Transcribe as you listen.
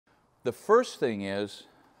The first thing is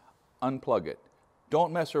unplug it.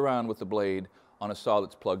 Don't mess around with the blade on a saw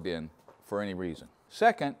that's plugged in for any reason.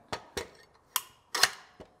 Second,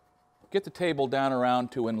 get the table down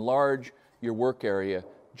around to enlarge your work area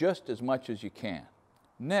just as much as you can.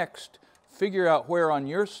 Next, figure out where on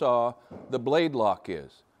your saw the blade lock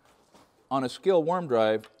is. On a Skil worm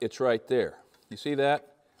drive, it's right there. You see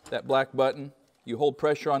that? That black button? You hold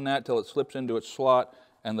pressure on that till it slips into its slot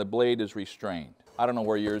and the blade is restrained. I don't know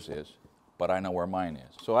where yours is, but I know where mine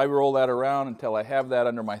is. So I roll that around until I have that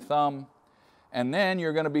under my thumb, and then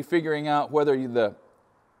you're going to be figuring out whether the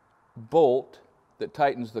bolt that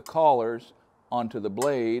tightens the collars onto the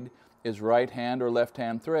blade is right-hand or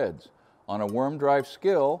left-hand threads. On a worm drive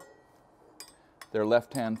Skil, they're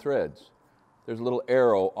left-hand threads. There's a little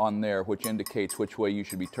arrow on there which indicates which way you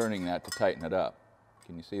should be turning that to tighten it up.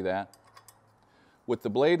 Can you see that? With the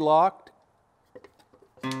blade locked,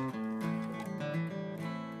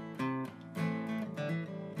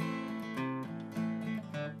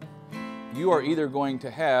 you are either going to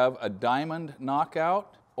have a diamond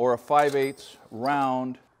knockout or a 5/8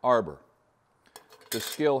 round arbor. The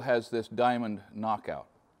Skil has this diamond knockout.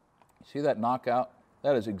 See that knockout?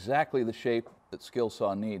 That is exactly the shape that Skil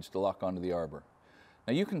saw needs to lock onto the arbor.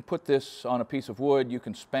 Now you can put this on a piece of wood, you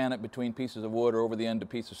can span it between pieces of wood or over the end of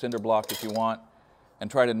a piece of cinder block if you want, and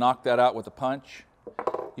try to knock that out with a punch.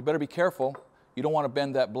 You better be careful. You don't want to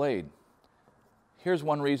bend that blade. Here's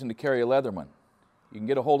one reason to carry a Leatherman. You can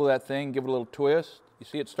get a hold of that thing, give it a little twist. You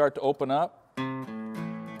see it start to open up?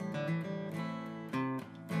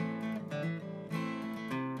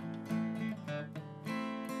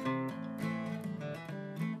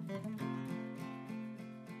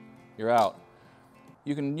 You're out.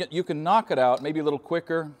 You can knock it out, maybe a little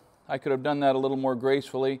quicker. I could have done that a little more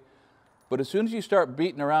gracefully. But as soon as you start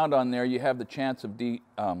beating around on there, you have the chance of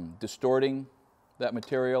distorting that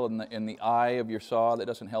material in the eye of your saw. That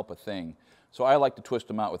doesn't help a thing. So I like to twist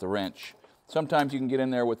them out with a wrench. Sometimes you can get in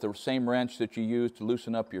there with the same wrench that you use to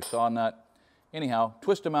loosen up your saw nut. Anyhow,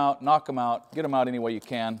 twist them out, knock them out, get them out any way you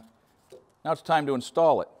can. Now it's time to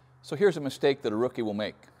install it. So here's a mistake that a rookie will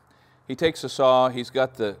make. He takes a saw, he's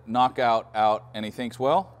got the knockout out, and he thinks,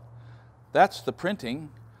 well, that's the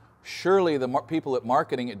printing. Surely the people at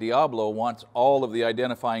marketing at Diablo wants all of the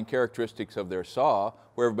identifying characteristics of their saw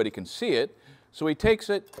where everybody can see it. So he takes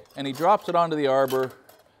it and he drops it onto the arbor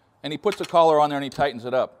and he puts a collar on there and he tightens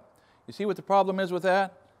it up. You see what the problem is with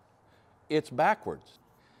that? It's backwards.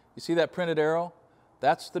 You see that printed arrow?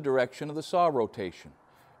 That's the direction of the saw rotation.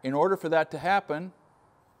 In order for that to happen,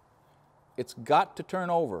 it's got to turn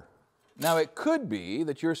over. Now it could be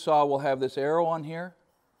that your saw will have this arrow on here,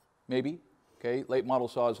 maybe. Okay, late model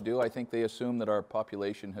saws do. I think they assume that our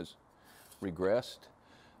population has regressed.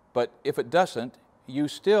 But if it doesn't, you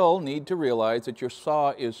still need to realize that your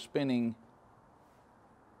saw is spinning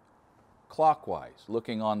clockwise,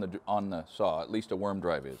 looking on the saw, at least a worm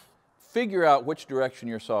drive is. Figure out which direction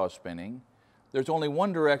your saw is spinning. There's only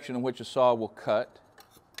one direction in which a saw will cut,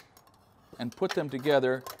 and put them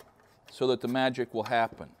together so that the magic will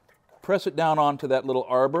happen. Press it down onto that little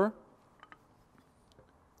arbor.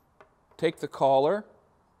 Take the collar,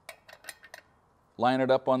 line it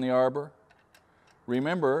up on the arbor.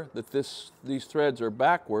 Remember that these threads are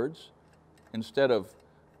backwards. Instead of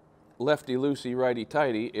lefty-loosey,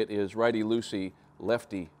 righty-tighty, it is righty-loosey,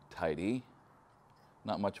 lefty-tighty.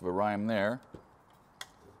 Not much of a rhyme there.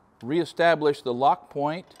 Reestablish the lock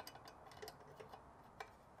point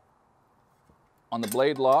on the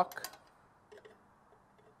blade lock.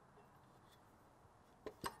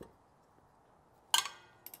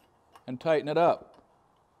 And tighten it up.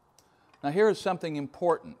 Now here is something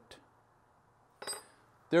important.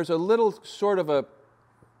 There's a little sort of a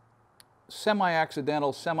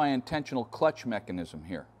semi-accidental, semi-intentional clutch mechanism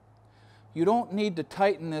here. You don't need to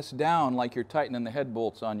tighten this down like you're tightening the head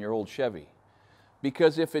bolts on your old Chevy.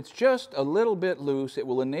 Because if it's just a little bit loose, it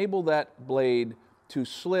will enable that blade to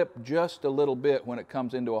slip just a little bit when it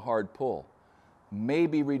comes into a hard pull.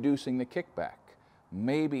 Maybe reducing the kickback.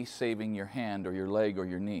 Maybe saving your hand or your leg or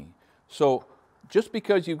your knee. So just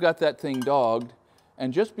because you've got that thing dogged,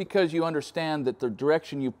 and just because you understand that the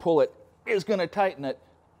direction you pull it is going to tighten it,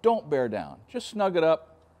 don't bear down. Just snug it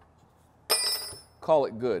up, call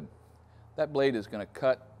it good. That blade is going to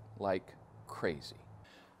cut like crazy.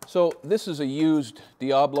 So this is a used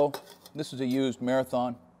Diablo. This is a used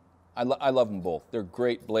Marathon. I love them both. They're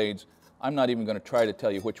great blades. I'm not even going to try to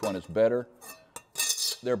tell you which one is better.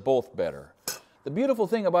 They're both better. The beautiful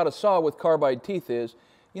thing about a saw with carbide teeth is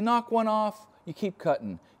you knock one off, you keep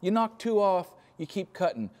cutting. You knock two off, you keep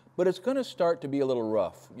cutting. But it's going to start to be a little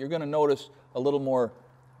rough. You're going to notice a little more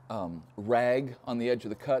rag on the edge of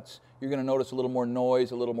the cuts, you're going to notice a little more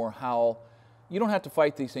noise, a little more howl. You don't have to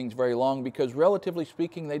fight these things very long because relatively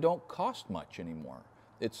speaking, they don't cost much anymore.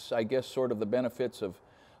 It's, I guess, sort of the benefits of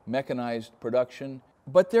mechanized production.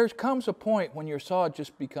 But there comes a point when your saw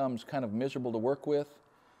just becomes kind of miserable to work with.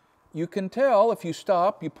 You can tell if you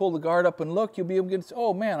stop, you pull the guard up and look, you'll be able to get,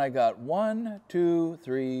 oh man, I got 1, 2,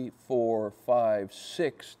 3, 4, 5,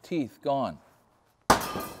 6 teeth gone.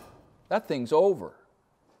 That thing's over.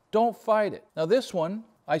 Don't fight it. Now this one,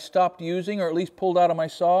 I stopped using, or at least pulled out of my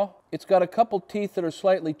saw. It's got a couple teeth that are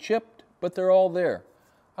slightly chipped, but they're all there.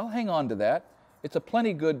 I'll hang on to that. It's a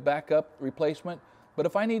plenty good backup replacement, but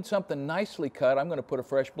if I need something nicely cut, I'm going to put a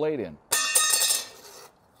fresh blade in.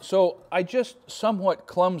 So I just somewhat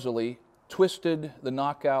clumsily twisted the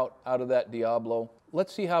knockout out of that Diablo.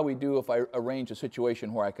 Let's see how we do if I arrange a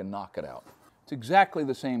situation where I can knock it out. It's exactly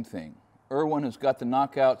the same thing. Irwin has got the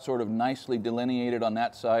knockout sort of nicely delineated on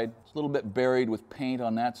that side. It's a little bit buried with paint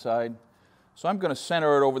on that side. So I'm going to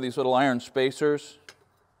center it over these little iron spacers.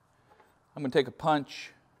 I'm going to take a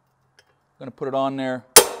punch. I'm going to put it on there.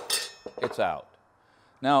 It's out.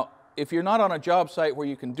 Now, if you're not on a job site where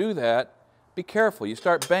you can do that, be careful. You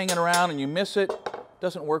start banging around and you miss it,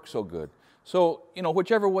 doesn't work so good. So, you know,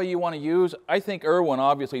 whichever way you want to use, I think Irwin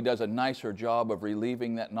obviously does a nicer job of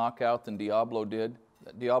relieving that knockout than Diablo did.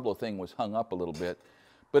 That Diablo thing was hung up a little bit.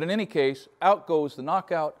 But in any case, out goes the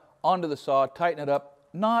knockout, onto the saw, tighten it up,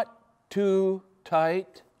 not too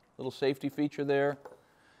tight, little safety feature there,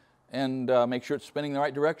 and make sure it's spinning the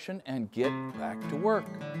right direction and get back to work.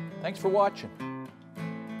 Thanks for watching.